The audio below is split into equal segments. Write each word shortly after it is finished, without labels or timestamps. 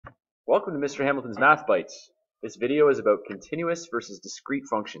Welcome to Mr. Hamilton's Math Bites. This video is about continuous versus discrete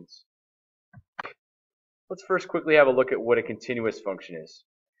functions. Let's first quickly have a look at what a continuous function is.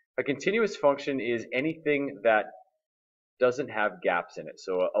 A continuous function is anything that doesn't have gaps in it.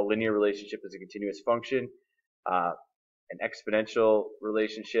 So a linear relationship is a continuous function. An exponential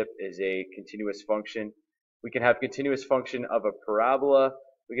relationship is a continuous function. We can have a continuous function of a parabola.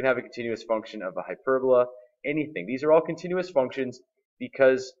 We can have a continuous function of a hyperbola. Anything. These are all continuous functions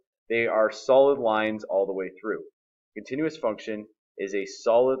because they are solid lines all the way through. Continuous function is a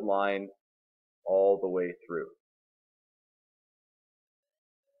solid line all the way through.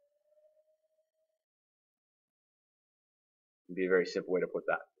 Would be a very simple way to put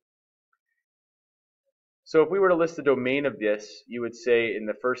that. So if we were to list the domain of this, you would say in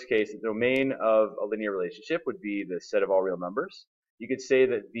the first case, the domain of a linear relationship would be the set of all real numbers. You could say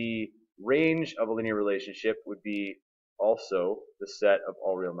that the range of a linear relationship would be also the set of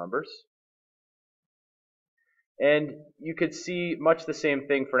all real numbers. And you could see much the same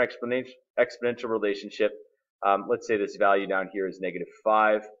thing for an exponential relationship. Let's say this value down here is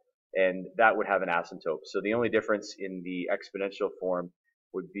 -5, and that would have an asymptote. So the only difference in the exponential form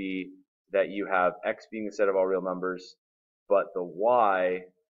would be that you have x being the set of all real numbers, but the y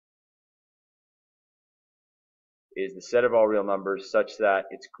is the set of all real numbers such that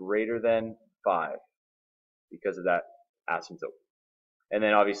it's greater than 5 because of that asymptote. And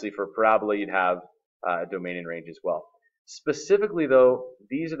then obviously for parabola you'd have a domain and range as well. Specifically though,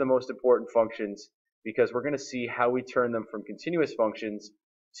 these are the most important functions because we're going to see how we turn them from continuous functions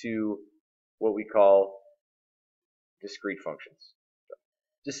to what we call discrete functions.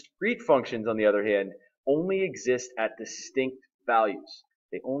 Discrete functions, on the other hand, only exist at distinct values.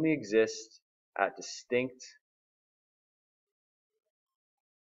 They only exist at distinct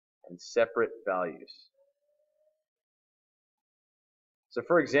and separate values. So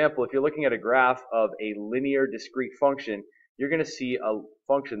for example, if you're looking at a graph of a linear discrete function, you're going to see a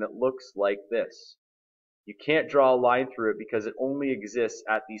function that looks like this. You can't draw a line through it because it only exists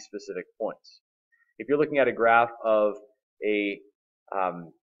at these specific points. If you're looking at a graph of a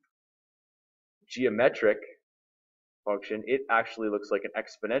geometric function, it actually looks like an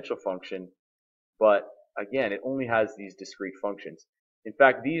exponential function, but again, it only has these discrete functions. In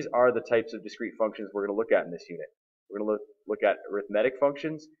fact, these are the types of discrete functions we're going to look at in this unit. We're going to look at arithmetic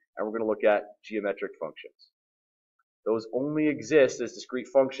functions, and we're going to look at geometric functions. Those only exist as discrete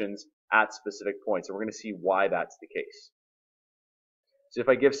functions at specific points, and we're going to see why that's the case. So if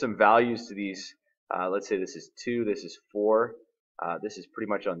I give some values to these, let's say this is 2, this is 4, this is pretty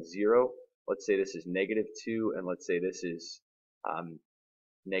much on 0. Let's say this is -2, and let's say this is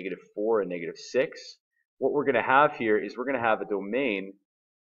 -4 and -6. What we're going to have here is we're going to have a domain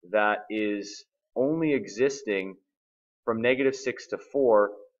that is only existing from -6 to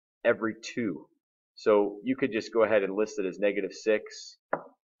 4 every 2. So you could just go ahead and list it as -6,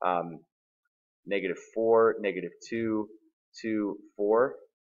 -4, -2, 2, 4,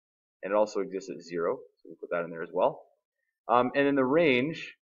 and it also exists at 0. So we'll put that in there as well. And then the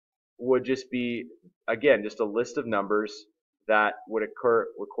range would just be, again, just a list of numbers that would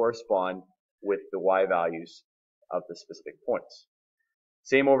correspond with the y values of the specific points.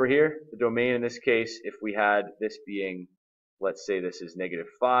 Same over here, the domain in this case, if we had this being, let's say this is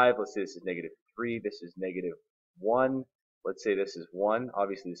 -5, let's say this is -3, this is -1, let's say this is 1,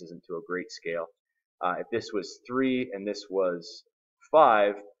 obviously this isn't to a great scale. If this was 3 and this was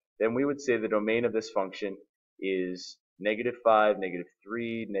 5, then we would say the domain of this function is -5,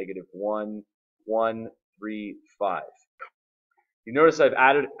 -3, -1, 1, 3, 5. You notice I've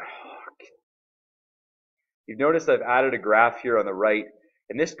added a graph here on the right,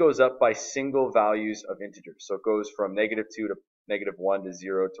 and this goes up by single values of integers. So it goes from -2 to -1 to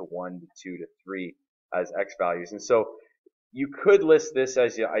 0 to 1 to 2 to 3 as x values. And so you could list this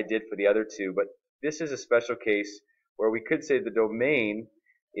as I did for the other two, but this is a special case where we could say the domain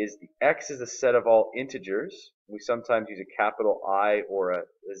is the x is a set of all integers. We sometimes use a capital I or a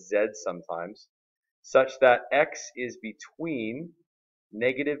Z sometimes, such that x is between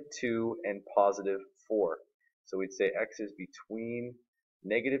 -2 and +4. So we'd say x is between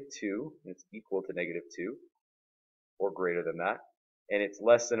 -2, and it's equal to -2, or greater than that, and it's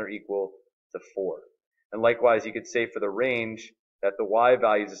less than or equal to 4. And likewise, you could say for the range that the y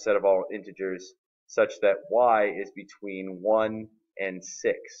value is a set of all integers such that y is between 1 and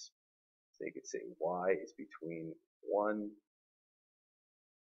 6. So you could say y is between 1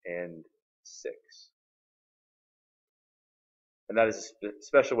 and 6. And that is a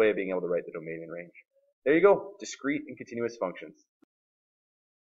special way of being able to write the domain and range. There you go, discrete and continuous functions.